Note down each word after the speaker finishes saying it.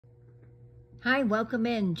Hi, welcome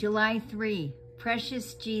in. July 3.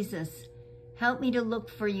 Precious Jesus, help me to look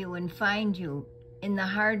for you and find you in the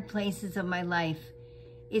hard places of my life.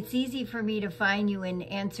 It's easy for me to find you in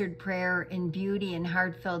answered prayer, in beauty and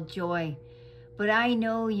heartfelt joy. But I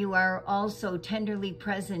know you are also tenderly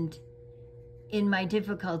present in my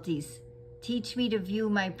difficulties. Teach me to view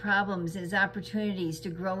my problems as opportunities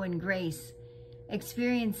to grow in grace,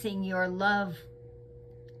 experiencing your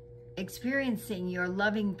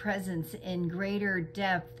loving presence in greater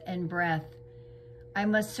depth and breadth. I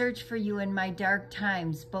must search for you in my dark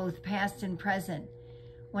times, both past and present.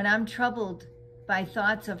 When I'm troubled by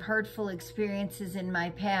thoughts of hurtful experiences in my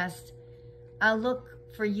past, I'll look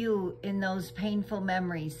for you in those painful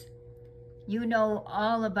memories. You know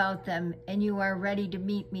all about them, and you are ready to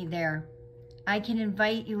meet me there. I can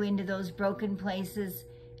invite you into those broken places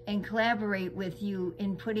and collaborate with you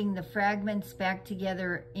in putting the fragments back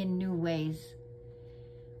together in new ways.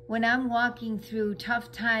 When I'm walking through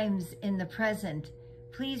tough times in the present,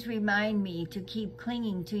 please remind me to keep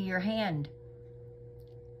clinging to your hand.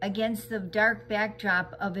 Against the dark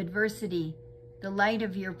backdrop of adversity, the light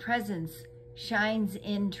of your presence shines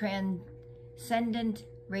in transcendent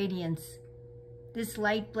radiance. This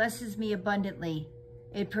light blesses me abundantly.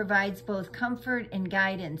 It provides both comfort and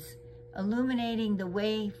guidance, illuminating the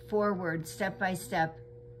way forward step by step.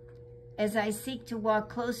 As I seek to walk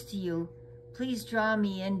close to you, please draw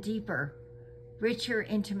me in deeper, richer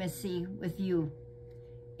intimacy with you.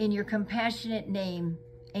 In your compassionate name,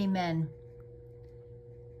 amen.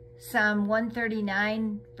 Psalm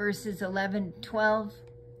 139, verses 11-12,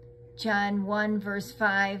 John 1, verse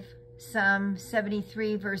 5, Psalm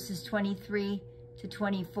 73, verses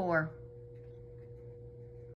 23-24.